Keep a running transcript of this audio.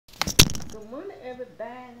Good morning,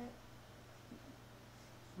 everybody.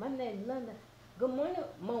 My name is Linda. Good morning,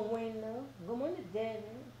 Moena. Good morning, Daddy.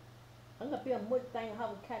 I'm gonna be a Mustang,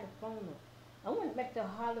 Howard, California. I want to back to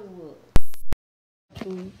Hollywood.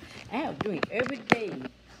 I have a dream every day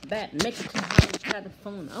about making to Howard,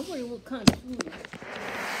 California. I wonder what kind of food.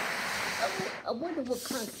 I wonder what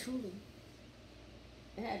kind of food.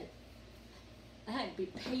 I had, I had to be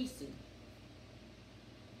patient.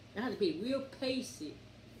 I had to be real patient.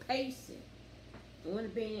 Patient. I want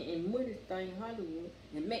to be in Mustang, Hollywood,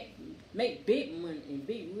 and make big money and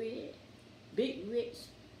big rich,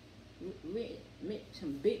 make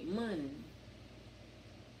some big money.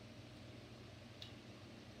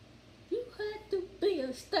 You had to be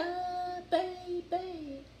a star,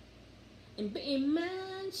 baby, and be in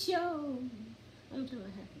my show. I'm so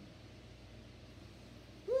happy.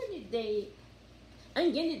 One day,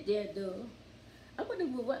 I'm getting there though. I wonder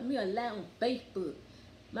what me a lot on Facebook.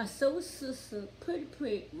 My soul sister,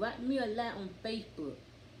 pretty, write me a lot on Facebook.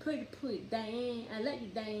 Pretty, Diane, I like you,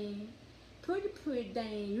 Diane. Pretty,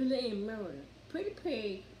 Diane, you live in Maryland.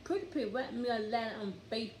 Pretty, write me a lot on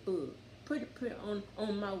Facebook. Pretty,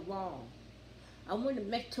 on my wall. I want to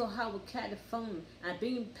make to Howard, California. I've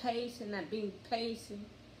been patient.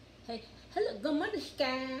 Hey, hello, good morning,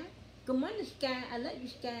 Sky. Good morning, Sky. I like you,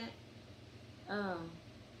 Sky. I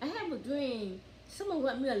have a dream. Someone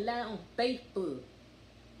wrote me a lot on Facebook.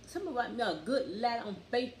 Someone write me a good letter on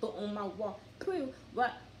Facebook on my wall. Pretty,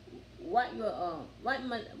 write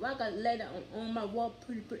a letter on my wall.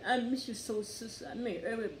 Pretty. I miss you, soul sister. I miss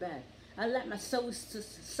everybody. I like my soul sister,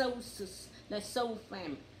 that soul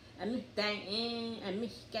family. I miss Diane. I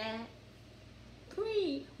miss Sky.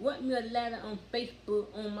 Pretty, write me a letter on Facebook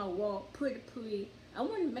on my wall. Pretty. I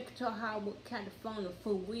want to make it to Howard, California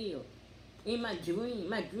for real. In my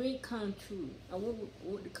dream come true. I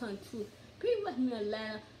want to come true. Pretty write me a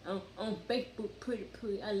letter on Facebook,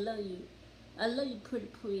 pretty. I love you,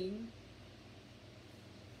 pretty.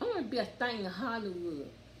 I want to be a thing in Hollywood.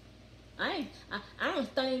 I don't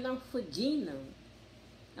stand off for Gina.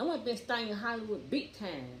 I want to be a thing in Hollywood big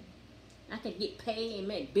time. I can get paid and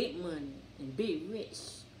make big money and be rich.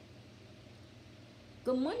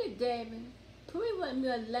 Good morning, David. Pretty write me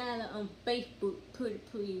a letter on Facebook,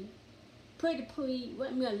 pretty. Pretty,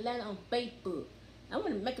 write me a letter on Facebook. I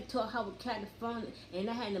want to make it to Howard, California, and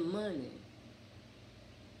I had the money.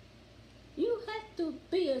 You have to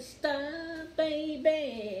be a star,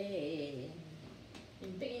 baby,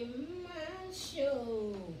 and be in my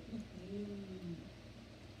show.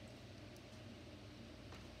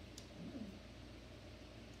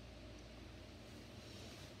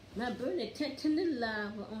 My birthday 10th in the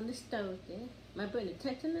lava on this Thursday. My birthday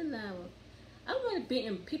 10th in the lava. I want to be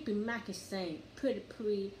in Pippi magazine, pretty.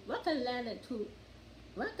 Write a letter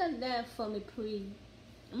for me, please.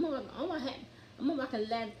 I'm gonna write a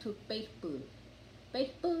letter to Facebook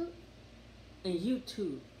and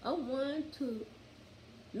YouTube. I want to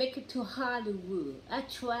make it to Hollywood. I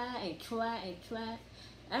try.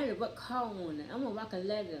 I had to work hard on it. I'm gonna write a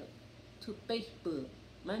letter to Facebook.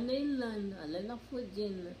 My name is Linda. I live in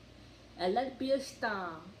Virginia. I like to be a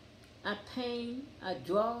star. I paint, I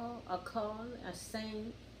draw, I call, I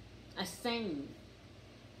sing.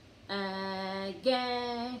 I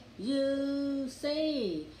got you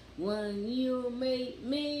say when you make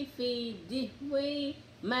me feel this way,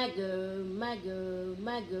 my girl,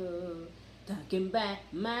 talking about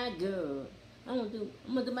my girl. I'm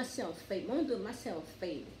gonna do myself a favor. I'm gonna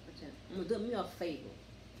do me a favor.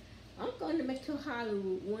 I'm going to make to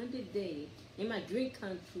Hollywood one day, and my dream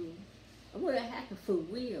come true. I want to happen for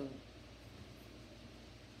real.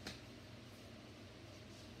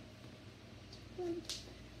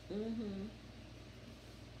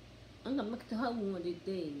 I'm gonna make it to Hollywood one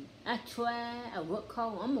day. I try, I work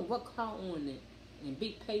hard. I'm gonna work hard on it and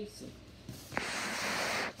be patient.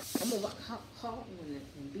 I'm gonna work hard on it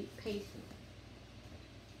and be patient.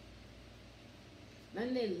 My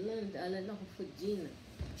name is Linda. I live in Virginia.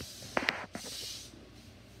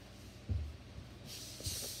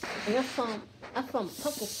 And I'm from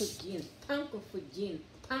Ponca, Virginia. Ponca, Virginia.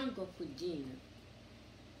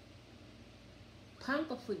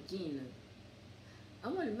 I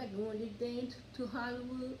want to make it one of these days to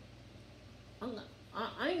Hollywood. I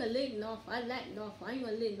ain't gonna live North. I like North. I ain't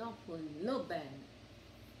gonna live North for nobody.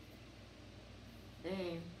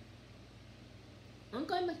 And I'm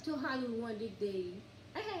gonna make it to Hollywood one of these days.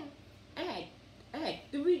 I had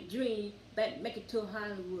 3 dreams about making it to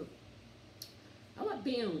Hollywood. I want to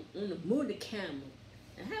be on the movie camera.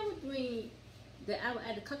 I have a dream that I was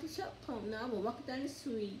at the coffee shop pump. Now I was walking down the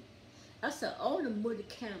street. I saw all the movie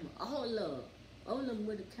camera, all of. All the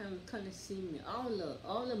mother camera come to see me. All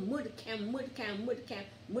the mother camera.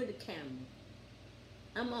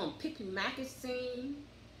 I'm on Pippy Magazine.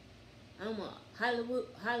 I'm a Hollywood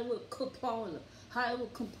Composer.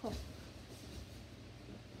 Hollywood Composer.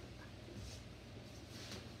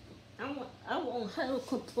 I was on Hollywood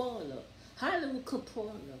Composer. Hollywood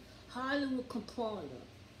Composer. Hollywood Composer.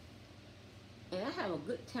 And I have a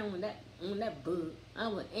good time on that book. I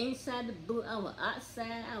was inside the book. I was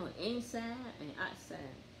outside. I was inside and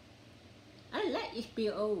outside. I like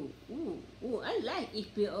HBO. Ooh, I like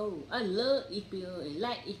HBO. I love HBO and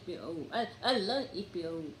like HBO. I love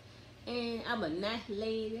HBO. And I'm a nice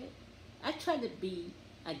lady. I try to be.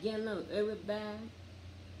 I get along with everybody.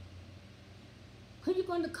 Who you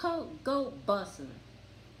gonna call Go Bussin'?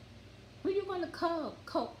 Who you gonna call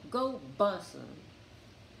Go Bussin'?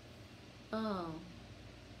 I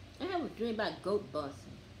have a dream about goat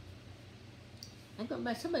busting. I go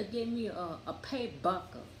back. Somebody gave me a pay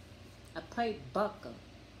bucker, a pay bucker,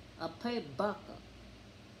 a pay bucker.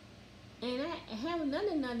 And I have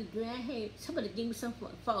another dream. I had somebody give me something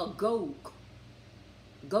for a goat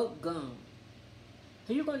gun.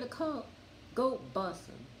 Who you gonna call goat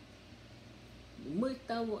busting? The movie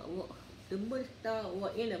star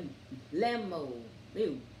was in a Lambo,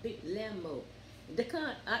 big Lambo. The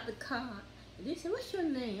car out the car. They said, "What's your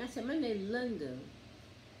name?" I said, "My name is Linda."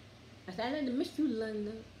 I said, "I like to miss you,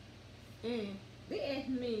 Linda." And they asked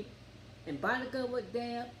me, and bodyguard was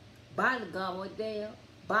there, bodyguard,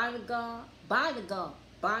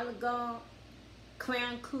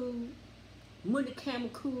 Crown Cool, Muddy Camel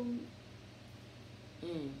Cool,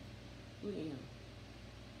 and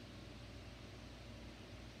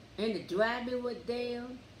and the driver was there,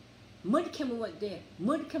 Muddy Camel was there.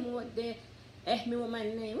 Ask me what my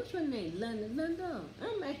name. What's your name? Linda.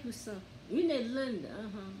 I'm gonna ask you something. You name Linda.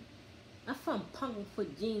 I'm from Pongo,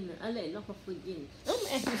 Virginia. I live in Norfolk, Virginia. I'm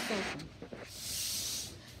gonna ask you something.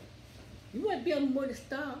 You wanna be a movie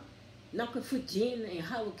star? Norfolk, Virginia and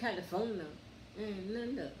Howard, California.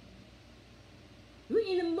 Linda. You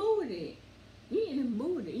in the movie. You in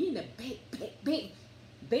the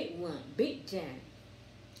big one. Big giant.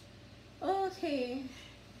 Okay.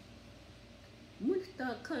 Movie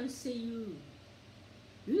star come see you.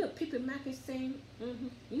 You know people magazine,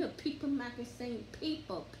 you know people magazine,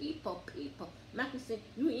 people magazine.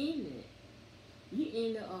 You in it? You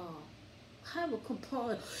in the Hollywood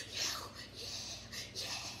Composer?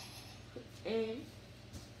 Yeah.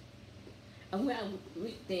 And when I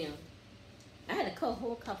read them, I had to call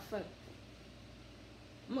Hawker first.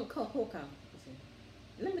 I'm gonna call Hawker.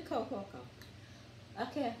 Let me call Hawker.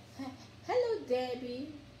 Okay. Hello,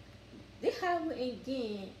 Debbie. This Howard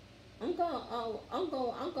again. I'm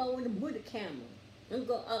going with the motor camera. I'm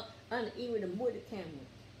going on the E with the motor camera.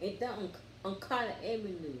 And down on Carter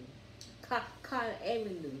Avenue. Carter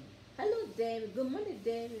Avenue. Hello, David. Good morning,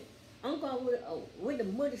 David. I'm going with the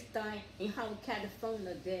motor star in Howard,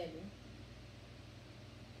 California, David.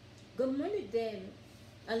 Good morning, David.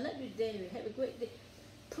 I love you, David. Have a great day.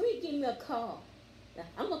 Please give me a call.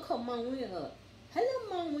 I'm going to call Mom Winner up. Hello,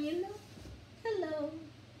 Mom Winner. Hello,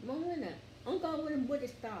 Mom Winner. I'm going with a motor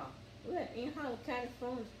star. We're in Howard,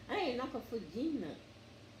 California. I ain't Norfolk, Virginia.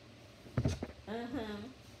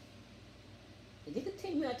 They could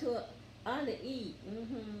take me out to all to eat.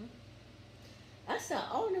 I saw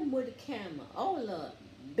all the motor camera, all the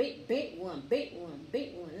big one,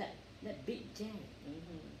 like that big giant.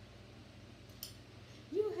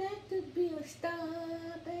 You have to be a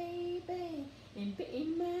star, baby, and be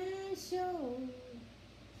in my show.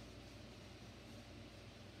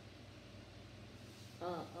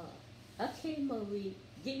 Okay, Marie.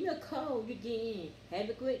 Give me a call. You get in. Have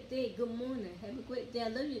a great day. Good morning. Have a great day. I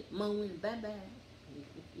love you, Marie. Bye-bye.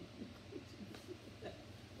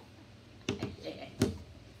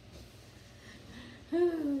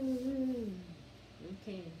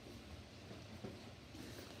 Okay.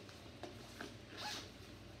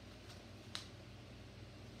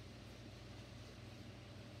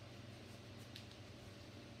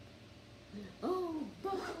 Oh,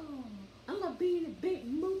 boy. I'm going to be in the big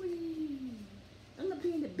movie.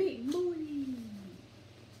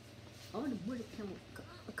 All the money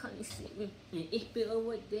come and see me. And HBO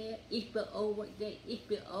was there.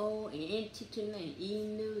 HBO and NT29,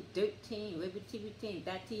 E-News, 13, Rebel TV 10,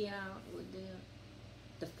 Datia was there.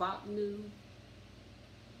 The Fox News.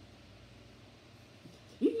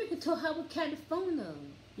 You make it to Howard, California.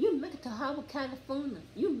 You make it to Howard, California.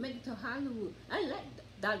 You make it to Hollywood. I like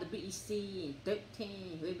WBEC and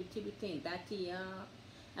 13, Rebel TV 10, Datia.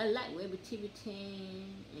 I like Rebel TV 10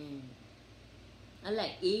 and I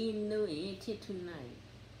like E-News and NT29.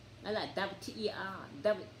 I like WTER.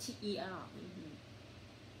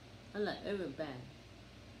 I like everybody.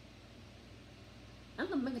 I'm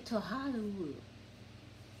gonna make it to Hollywood.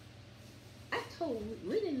 I told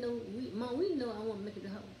we didn't know Mom, we know I want to make it to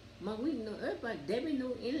Hollywood. Mom, we know everybody. Debbie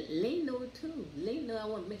know, and Lee know too. Lee know I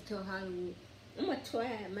want to make it to Hollywood. I'm gonna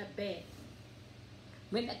try my best.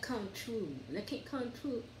 When that come true, and that can't come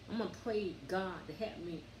true, I'm gonna pray God to help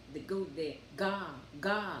me to go there. God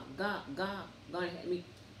help me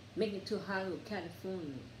make it to Hollywood,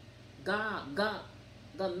 California. God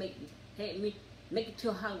help me make it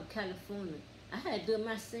to Hollywood, California. I had to do it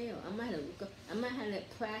myself. I might have to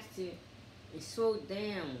practice and slow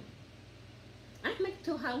down. I make it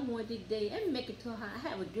to Hollywood today. I make it to Hollywood. I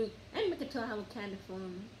have a dream. I make it to Hollywood,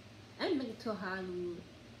 California. I make it to Hollywood.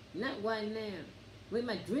 Not right now. When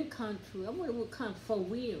my dream come true, I would have come for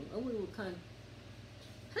real. I would have come.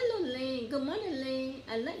 Hello, Lane. Good morning, Lane.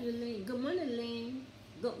 I like you, Lane. Good morning, Lane.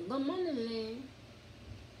 Good morning, Lane.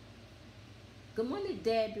 Good morning,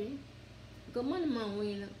 Debbie. Good morning,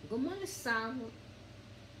 Marina. Good morning, Sarah.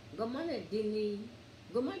 Good morning, Denise.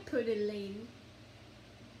 Good morning, pretty lady.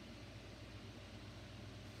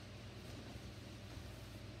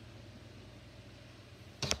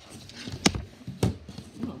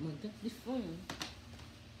 Oh my God, this phone.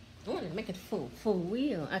 I want to make it for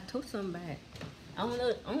real. I told somebody. I don't know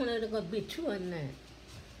if it's gonna be true or not.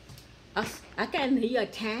 I got in your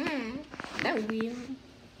time. That will.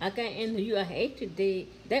 I got in your hate today.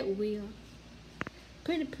 That will.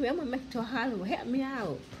 Pretty, I'm gonna make it to Hollywood. Help me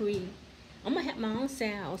out, pretty. I'm gonna help my own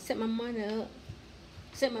self. Set my money up.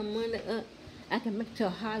 Set my money up. I can make it to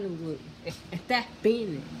Hollywood. And that's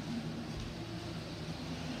business.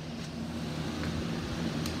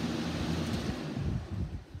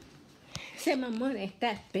 Set my money and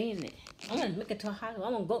that's business. I want to make it to Hollywood. I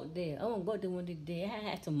want to go there. I want to go there one day. I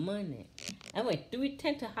had some money. I went 3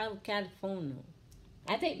 times to Hollywood, California.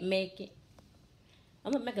 I didn't make it.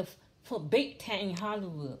 I'm going to make it for big time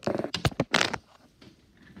Hollywood.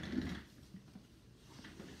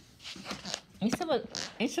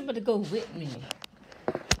 And somebody go with me.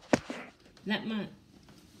 Like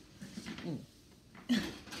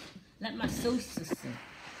my soul sister.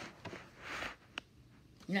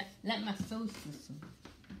 Like my soul sister.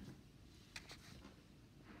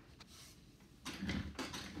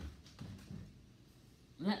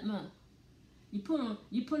 Like my, I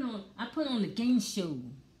put on the game show.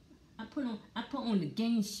 I put on the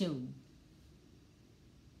game show.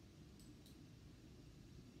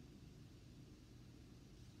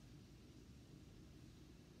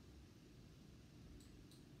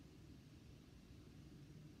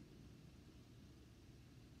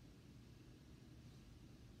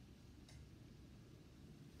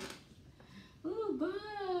 Oh,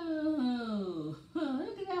 wow.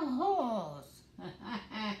 Look at that horse.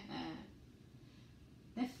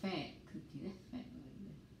 That fat cookie. That fat right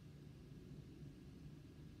there.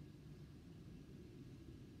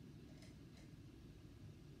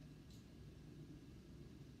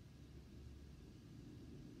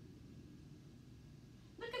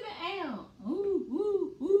 Look at the owl. Ooh, ooh,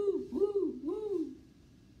 ooh, ooh, ooh.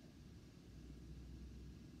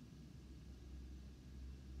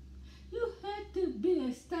 You had to be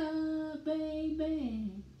a star,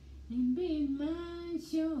 baby, and be my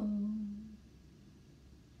show.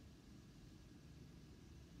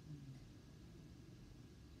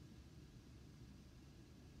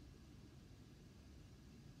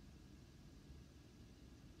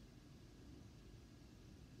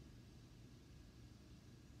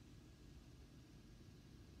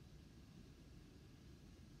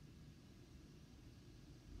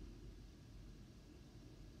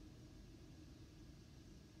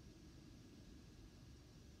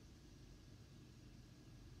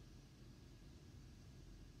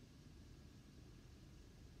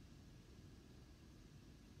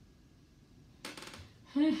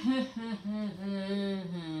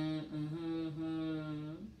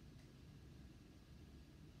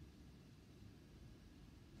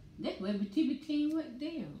 That's where the TV team went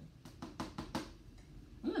down.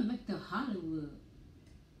 I'm gonna make the Hollywood.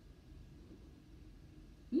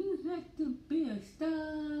 You have to be a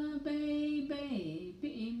star, baby,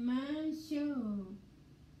 be in my show.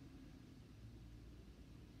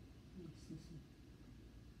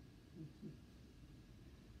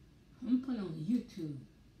 I'm putting on YouTube.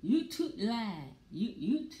 YouTube Live.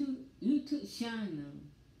 YouTube channel.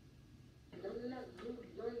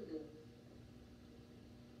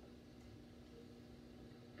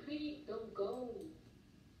 Please don't go.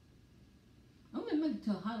 I'm gonna make it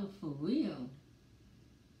to Hollywood for real.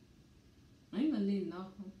 I ain't gonna leave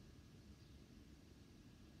nothing.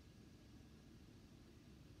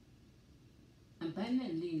 I better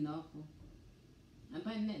not leave nothing.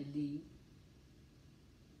 Abundantly.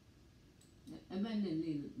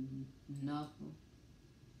 Abundantly lawful.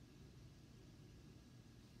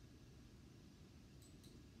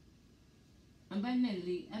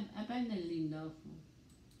 Abundantly lawful.